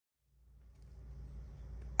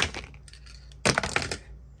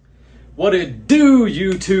What it do,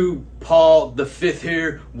 YouTube? Paul the Fifth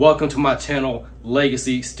here. Welcome to my channel,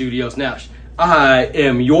 Legacy Studios Nash. I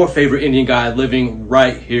am your favorite Indian guy living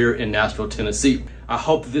right here in Nashville, Tennessee. I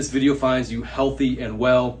hope that this video finds you healthy and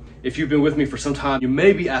well. If you've been with me for some time, you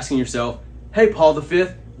may be asking yourself, hey Paul the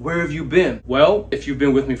Fifth, where have you been? Well, if you've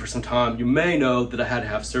been with me for some time, you may know that I had to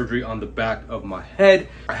have surgery on the back of my head.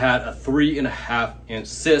 I had a 3.5-inch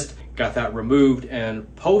cyst, got that removed,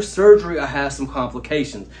 and post-surgery I had some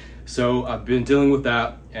complications. So I've been dealing with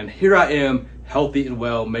that, and here I am, healthy and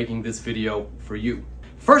well, making this video for you.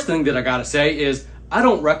 First thing that I gotta say is, I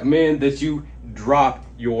don't recommend that you drop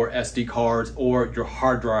your SD cards or your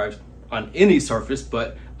hard drives on any surface,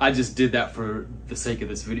 but I just did that for the sake of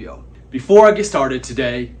this video. Before I get started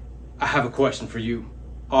today, I have a question for you.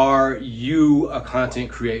 Are you a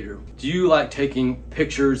content creator? Do you like taking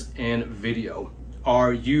pictures and video?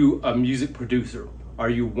 Are you a music producer? Are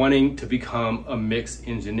you wanting to become a mix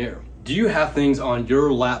engineer? Do you have things on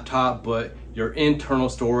your laptop, but your internal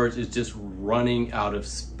storage is just running out of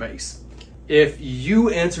space? If you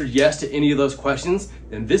answered yes to any of those questions,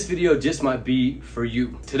 then this video just might be for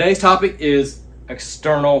you. Today's topic is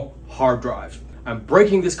external hard drives. I'm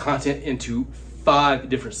breaking this content into 5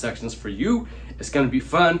 different sections for you. It's gonna be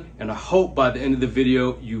fun, and I hope by the end of the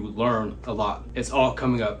video, you learn a lot. It's all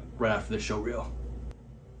coming up right after the show reel.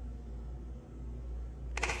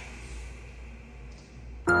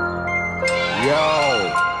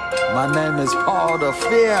 Yo, my name is Paul the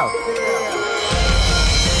Fifth.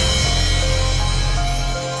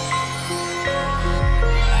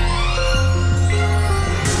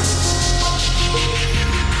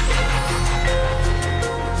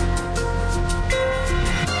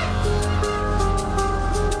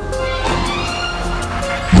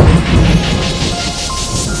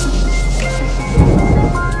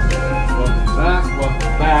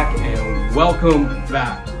 Welcome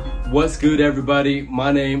back. What's good, everybody?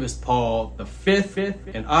 My name is Paul the Fifth,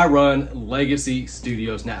 and I run Legacy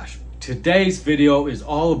Studios Nash. Today's video is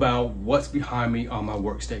all about what's behind me on my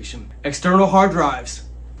workstation. External hard drives.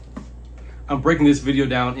 I'm breaking this video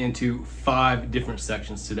down into 5 different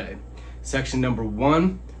sections today. Section number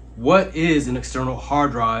 1, what is an external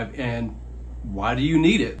hard drive and why do you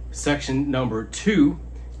need it? Section number 2,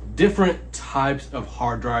 different types of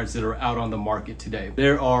hard drives that are out on the market today.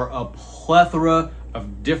 There are a plethora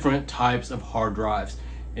of different types of hard drives,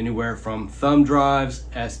 anywhere from thumb drives,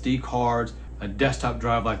 SD cards, a desktop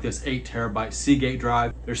drive like this 8TB Seagate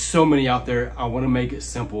drive. There's so many out there. I want to make it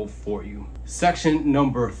simple for you. Section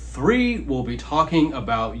number 3, we'll be talking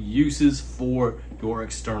about uses for your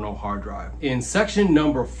external hard drive. In section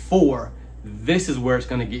number 4, this is where it's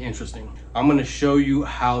going to get interesting. I'm going to show you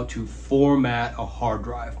how to format a hard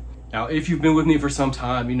drive. Now, if you've been with me for some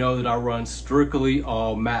time, you know that I run strictly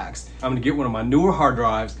all Macs. I'm going to get one of my newer hard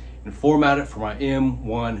drives and format it for my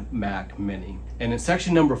M1 Mac Mini. And in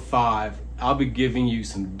section number 5, I'll be giving you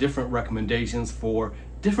some different recommendations for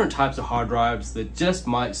different types of hard drives that just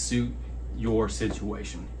might suit your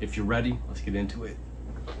situation. If you're ready, let's get into it.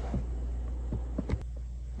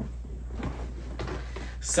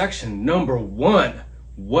 Section number 1,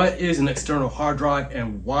 what is an external hard drive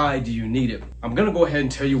and why do you need it? I'm gonna go ahead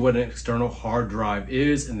and tell you what an external hard drive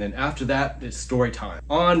is, and then after that, it's story time.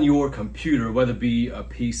 On your computer, whether it be a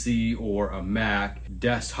PC or a Mac,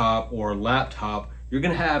 desktop or laptop, you're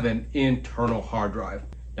gonna have an internal hard drive.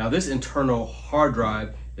 Now, this internal hard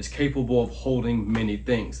drive is capable of holding many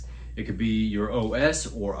things. It could be your OS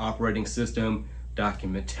or operating system,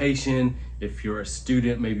 documentation. If you're a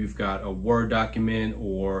student, maybe you've got a Word document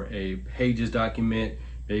or a Pages document.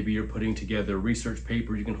 Maybe you're putting together a research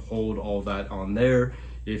paper, you can hold all that on there.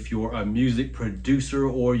 If you're a music producer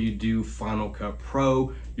or you do Final Cut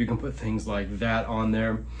Pro, you can put things like that on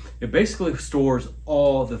there. It basically stores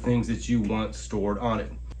all the things that you want stored on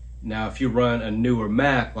it. Now, if you run a newer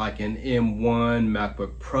Mac, like an M1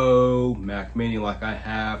 MacBook Pro, Mac Mini like I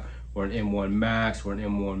have, or an M1 Max or an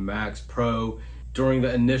M1 Max Pro, during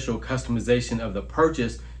the initial customization of the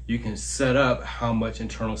purchase, you can set up how much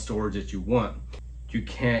internal storage that you want. You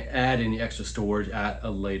can't add any extra storage at a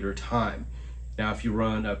later time. Now, if you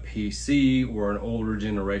run a PC or an older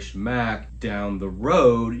generation Mac, down the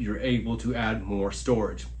road, you're able to add more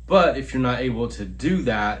storage. But if you're not able to do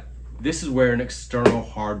that, this is where an external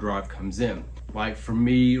hard drive comes in. Like for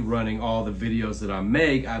me, running all the videos that I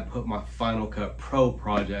make, I put my Final Cut Pro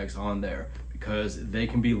projects on there because they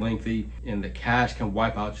can be lengthy and the cache can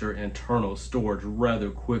wipe out your internal storage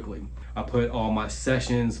rather quickly. I put all my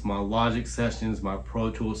sessions, my Logic sessions, my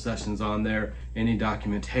Pro Tools sessions on there. Any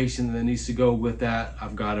documentation that needs to go with that,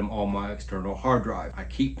 I've got them on my external hard drive. I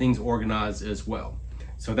keep things organized as well.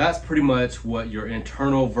 So that's pretty much what your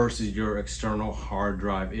internal versus your external hard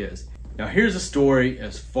drive is. Now here's a story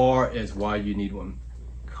as far as why you need one.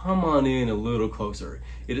 Come on in a little closer.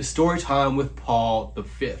 It is story time with Paul the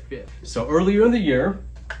Fifth. So earlier in the year,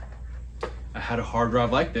 I had a hard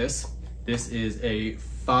drive like this. This is a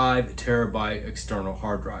 5 terabyte external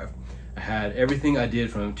hard drive. I had everything I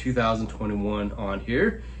did from 2021 on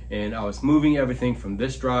here, and I was moving everything from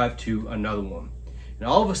this drive to another one. And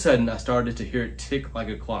all of a sudden, I started to hear it tick like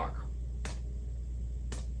a clock.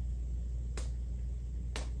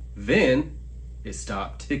 Then it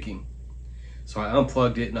stopped ticking. So I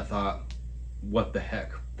unplugged it and I thought, what the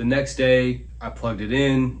heck? The next day, I plugged it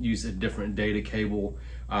in, used a different data cable.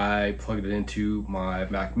 I plugged it into my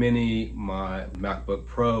Mac Mini, my MacBook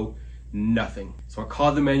Pro, nothing. So I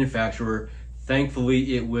called the manufacturer.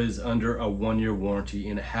 Thankfully, it was under a 1-year warranty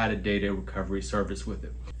and it had a data recovery service with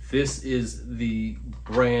it. This is the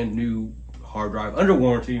brand new hard drive under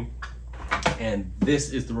warranty, and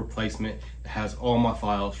this is the replacement that has all my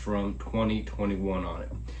files from 2021 on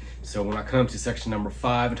it. So when I come to section number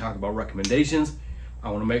 5 and talk about recommendations, I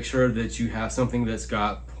want to make sure that you have something that's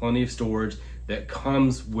got plenty of storage, that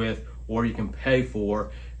comes with, or you can pay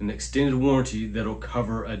for, an extended warranty that'll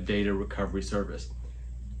cover a data recovery service.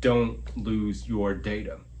 Don't lose your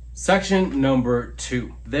data. Section number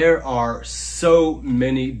 2. There are so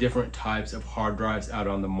many different types of hard drives out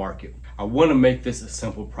on the market. I want to make this a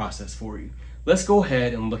simple process for you. Let's go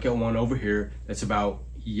ahead and look at one over here that's about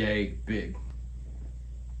yay big.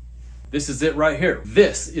 This is it right here.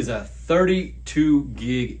 This is a 32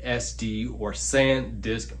 gig SD or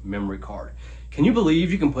SanDisk memory card. Can you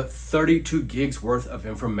believe you can put 32 gigs worth of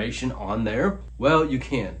information on there? Well, you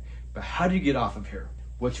can, but how do you get off of here?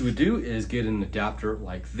 What you would do is get an adapter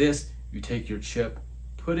like this. You take your chip,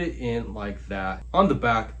 put it in like that. On the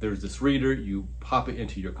back, there's this reader. You pop it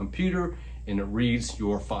into your computer and it reads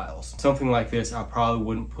your files. Something like this, I probably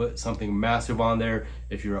wouldn't put something massive on there.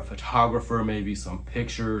 If you're a photographer, maybe some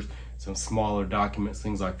pictures, some smaller documents,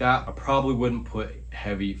 things like that. I probably wouldn't put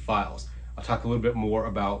heavy files. I'll talk a little bit more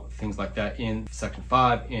about things like that in section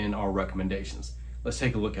 5 in our recommendations. Let's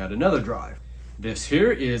take a look at another drive. This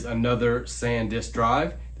here is another SanDisk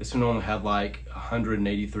drive. This one only had like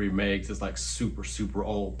 183 megs. It's like super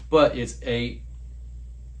old, but it's a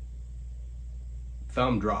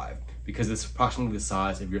thumb drive because it's approximately the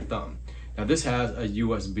size of your thumb. Now this has a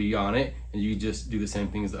USB on it, and you just do the same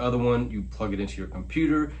thing as the other one. You plug it into your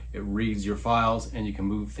computer, it reads your files, and you can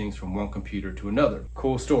move things from one computer to another.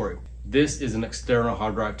 Cool story. This is an external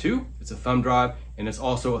hard drive too. It's a thumb drive, and it's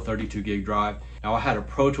also a 32 gig drive. Now I had a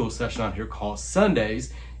Pro Tools session on here called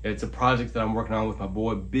Sundays. It's a project that I'm working on with my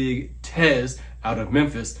boy Big Tez out of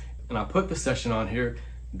Memphis, and I put the session on here,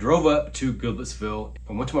 drove up to Goodlettsville,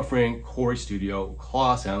 and went to my friend Corey's studio,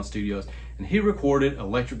 Claw Sound Studios, and he recorded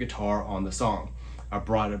electric guitar on the song. I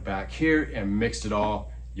brought it back here and mixed it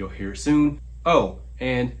all. You'll hear it soon. Oh,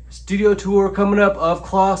 and studio tour coming up of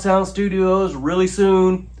Claw Sound Studios really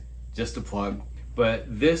soon. Just a plug. But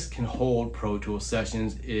this can hold Pro Tools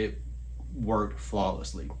sessions. It worked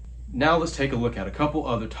flawlessly. Now let's take a look at a couple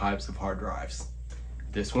other types of hard drives.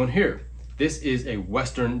 This one here. This is a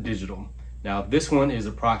Western Digital. Now this one is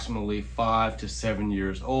approximately 5 to 7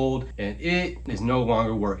 years old, and it is no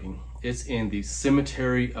longer working. It's in the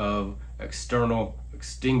cemetery of external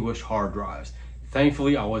extinguished hard drives.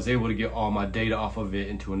 Thankfully, I was able to get all my data off of it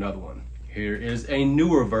into another one. Here is a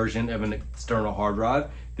newer version of an external hard drive.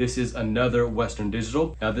 This is another Western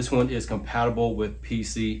Digital. Now this one is compatible with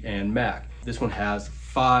PC and Mac. This one has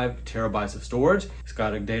 5 terabytes of storage. It's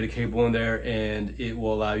got a data cable in there, and it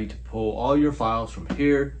will allow you to pull all your files from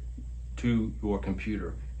here to your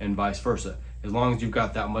computer and vice versa, as long as you've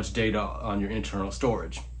got that much data on your internal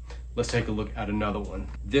storage. Let's take a look at another one.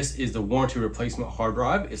 This is the warranty replacement hard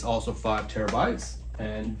drive. It's also 5 terabytes.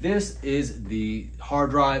 And this is the hard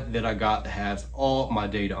drive that I got that has all my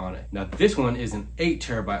data on it. Now this one is an 8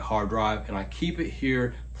 terabyte hard drive, and I keep it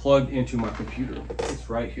here plugged into my computer. It's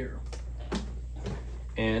right here.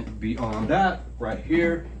 And beyond that, right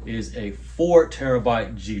here is a 4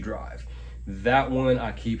 terabyte G drive. That one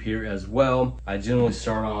I keep here as well. I generally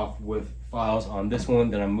start off with files on this one,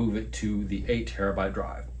 then I move it to the 8 terabyte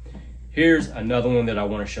drive. Here's another one that I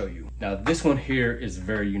want to show you. Now this one here is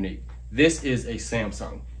very unique. This is a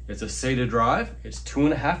Samsung. It's a SATA drive, it's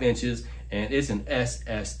 2.5 inches, and it's an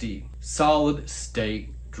SSD, solid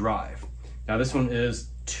state drive. Now this one is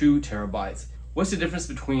 2 terabytes. What's the difference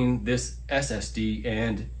between this SSD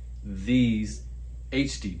and these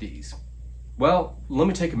HDDs? Well, let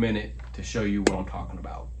me take a minute to show you what I'm talking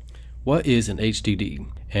about. What is an HDD?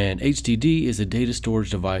 An HDD is a data storage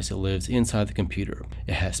device that lives inside the computer.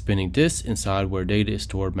 It has spinning disks inside where data is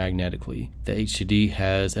stored magnetically. The HDD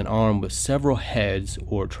has an arm with several heads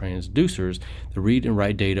or transducers that read and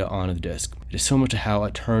write data on the disk. It is similar to how a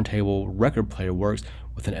turntable record player works,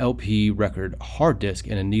 with an LP record hard disk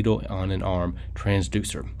and a needle on an arm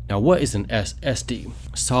transducer. Now, what is an SSD?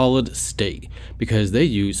 Solid state, because they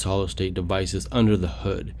use solid state devices under the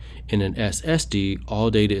hood. In an SSD, all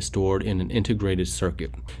data is stored in an integrated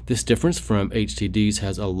circuit. This difference from HDDs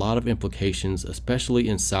has a lot of implications, especially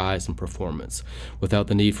in size and performance. Without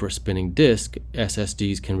the need for a spinning disk,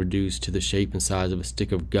 SSDs can reduce to the shape and size of a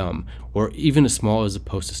stick of gum, or even as small as a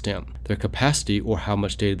postage stamp. Their capacity, or how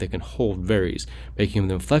much data they can hold, varies, making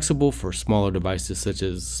them flexible for smaller devices such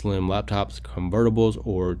as slim laptops, convertibles,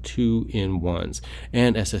 or 2-in-1s.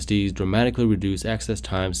 And SSDs dramatically reduce access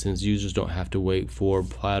time since users don't have to wait for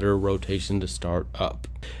platter rotation to start up.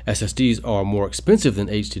 SSDs are more expensive than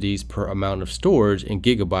HDDs per amount of storage in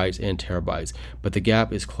gigabytes and terabytes, but the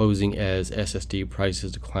gap is closing as SSD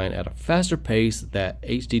prices decline at a faster pace than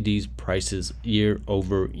HDDs prices year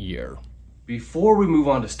over year. Before we move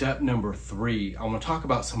on to step number 3, I want to talk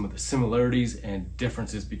about some of the similarities and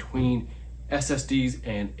differences between SSDs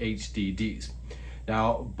and HDDs.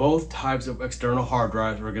 Now, both types of external hard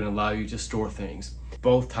drives are going to allow you to store things.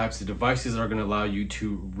 Both types of devices are going to allow you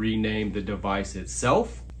to rename the device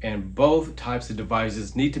itself, and both types of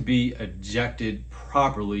devices need to be ejected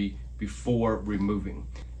properly before removing.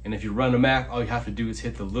 And if you run a Mac, all you have to do is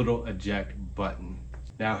hit the little eject button.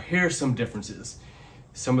 Now, here's some differences.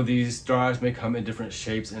 Some of these drives may come in different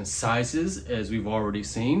shapes and sizes, as we've already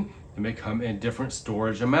seen. They may come in different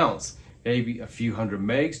storage amounts, maybe a few hundred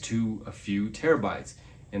megs to a few terabytes.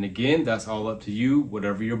 And again, that's all up to you,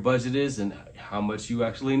 whatever your budget is and how much you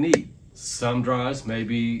actually need. Some drives may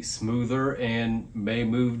be smoother and may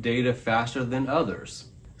move data faster than others.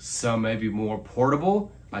 Some may be more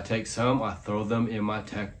portable. I take some, I throw them in my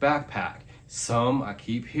tech backpack. Some I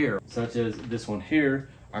keep here, such as this one here.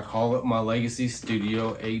 I call it my Legacy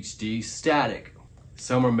Studio HD Static.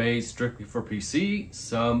 Some are made strictly for PC,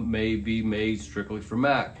 some may be made strictly for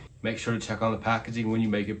Mac. Make sure to check on the packaging when you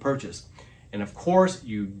make a purchase. And of course,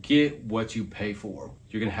 you get what you pay for.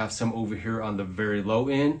 You're gonna have some over here on the very low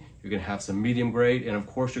end, you're gonna have some medium grade, and of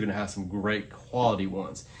course, you're gonna have some great quality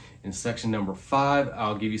ones. In section number 5,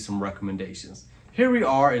 I'll give you some recommendations. Here we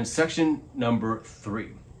are in section number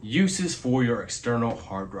 3, uses for your external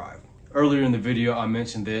hard drive. Earlier in the video, I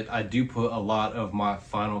mentioned that I do put a lot of my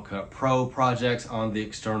Final Cut Pro projects on the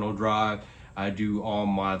external drive. I do all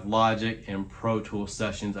my Logic and Pro Tools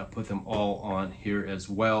sessions. I put them all on here as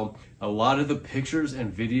well. A lot of the pictures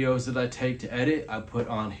and videos that I take to edit, I put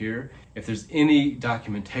on here. If there's any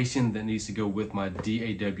documentation that needs to go with my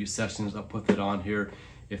DAW sessions, I'll put that on here.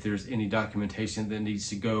 If there's any documentation that needs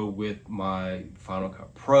to go with my Final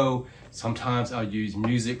Cut Pro, sometimes I'll use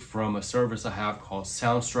music from a service I have called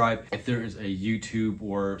Soundstripe. If there is a YouTube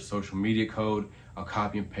or social media code, I'll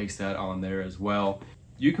copy and paste that on there as well.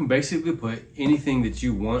 You can basically put anything that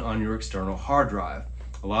you want on your external hard drive.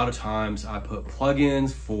 A lot of times I put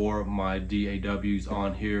plugins for my DAWs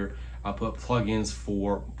on here. I put plugins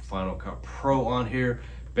for Final Cut Pro on here.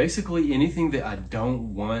 Basically anything that I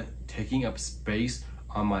don't want taking up space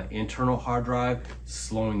on my internal hard drive,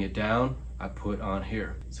 slowing it down, I put on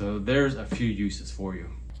here. So there's a few uses for you.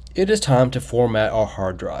 It is time to format our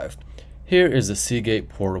hard drive. Here is the Seagate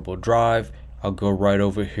portable drive. I'll go right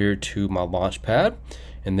over here to my launch pad,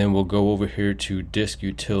 and then we'll go over here to disk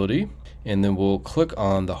utility, and then we'll click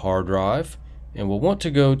on the hard drive, and we'll want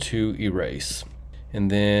to go to erase.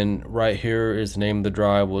 And then right here is the name of the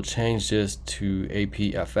drive. We'll change this to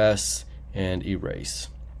APFS and erase.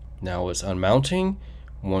 Now it's unmounting.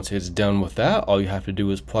 Once it's done with that, all you have to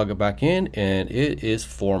do is plug it back in and it is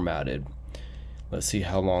formatted. Let's see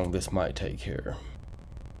how long this might take here.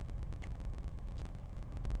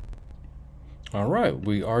 All right,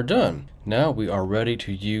 we are done. Now we are ready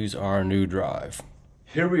to use our new drive.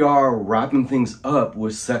 Here we are wrapping things up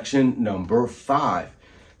with section number 5.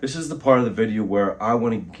 This is the part of the video where I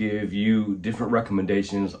want to give you different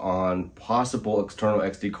recommendations on possible external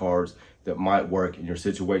SD cards that might work in your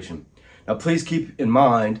situation. Now, please keep in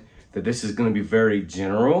mind that this is going to be very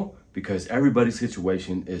general because everybody's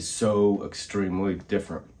situation is so extremely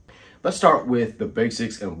different. Let's start with the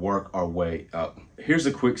basics and work our way up. Here's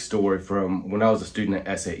a quick story from when I was a student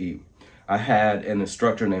at SAE. I had an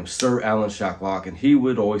instructor named Sir Alan Shacklock, and he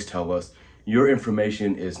would always tell us, your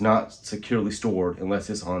information is not securely stored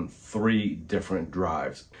unless it's on 3 different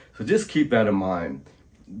drives. So just keep that in mind.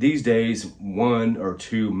 These days, 1 or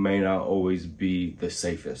 2 may not always be the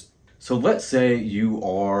safest. So let's say you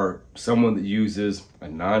are someone that uses a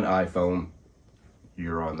non-iPhone.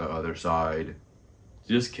 You're on the other side.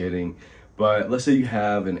 Just kidding. But let's say you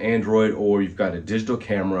have an Android, or you've got a digital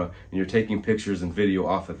camera and you're taking pictures and video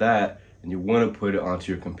off of that, and you want to put it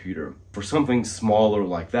onto your computer. For something smaller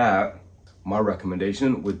like that, my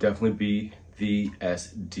recommendation would definitely be the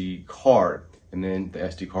SD card, and then the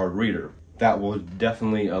SD card reader. That will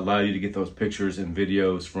definitely allow you to get those pictures and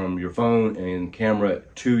videos from your phone and camera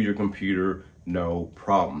to your computer, no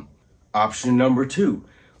problem. Option number 2,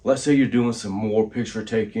 let's say you're doing some more picture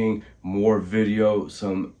taking, more video,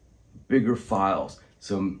 some bigger files,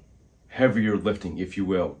 some heavier lifting, if you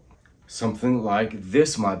will. Something like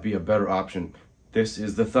this might be a better option. This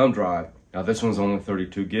is the thumb drive. Now this one's only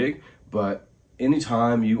 32 gig, but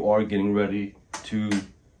anytime you are getting ready to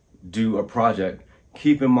do a project,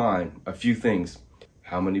 keep in mind a few things.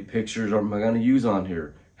 How many pictures am I going to use on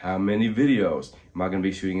here? How many videos? Am I going to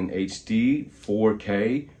be shooting in HD,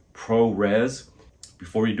 4K, ProRes?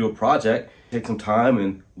 Before you do a project, take some time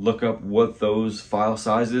and look up what those file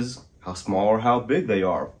sizes, how small or how big they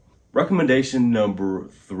are. Recommendation number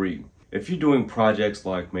 3. If you're doing projects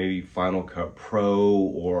like maybe Final Cut Pro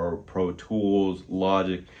or Pro Tools,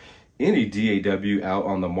 Logic, any DAW out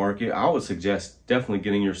on the market, I would suggest definitely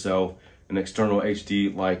getting yourself an external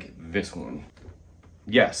HD like this one.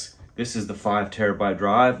 Yes, this is the 5 terabyte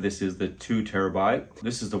drive. This is the 2 terabyte.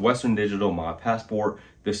 This is the Western Digital My Passport.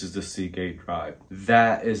 This is the Seagate drive.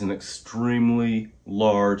 That is an extremely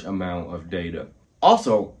large amount of data.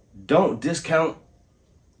 Also, don't discount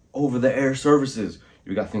over-the-air services.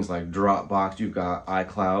 You've got things like Dropbox, you've got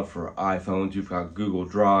iCloud for iPhones, you've got Google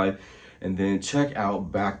Drive, and then check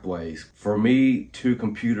out Backblaze. For me, 2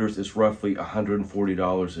 computers is roughly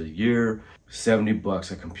 $140 a year, 70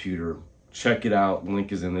 bucks a computer. Check it out,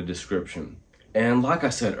 link is in the description. And like I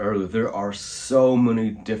said earlier, there are so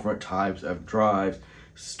many different types of drives,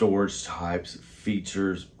 storage types,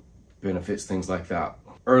 features, benefits, things like that.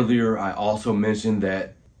 Earlier, I also mentioned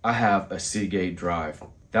that I have a Seagate drive.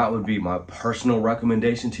 That would be my personal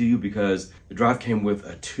recommendation to you, because the drive came with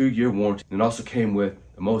a 2-year warranty, and also came with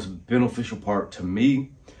the most beneficial part to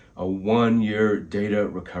me, a 1-year data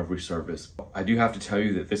recovery service. I do have to tell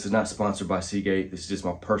you that this is not sponsored by Seagate. This is just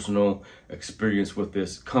my personal experience with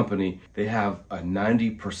this company. They have a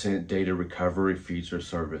 90% data recovery feature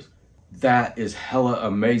service. That is hella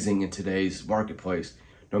amazing in today's marketplace.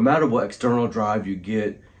 No matter what external drive you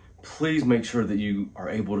get, please make sure that you are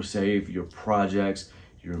able to save your projects,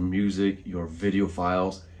 your music, your video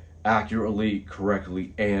files accurately,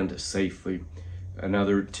 correctly, and safely.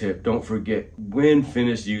 Another tip, don't forget, when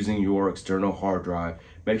finished using your external hard drive,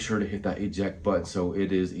 make sure to hit that eject button so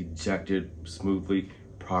it is ejected smoothly,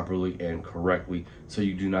 properly, and correctly, so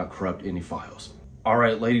you do not corrupt any files. All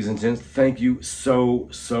right, ladies and gents, thank you so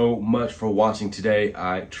much for watching today.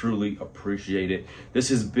 I truly appreciate it. This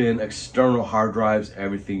has been External Hard Drives,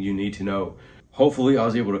 everything you need to know. Hopefully I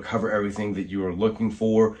was able to cover everything that you are looking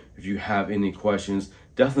for. If you have any questions,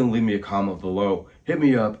 definitely leave me a comment below. Hit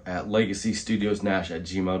me up at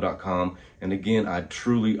legacystudiosnash@gmail.com. And again, I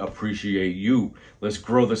truly appreciate you. Let's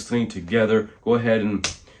grow this thing together. Go ahead and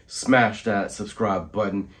smash that subscribe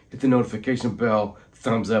button. Hit the notification bell.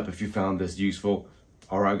 Thumbs up if you found this useful.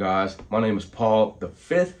 All right, guys, my name is Paul the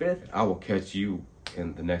Fifth. I will catch you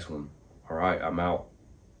in the next one. All right, I'm out.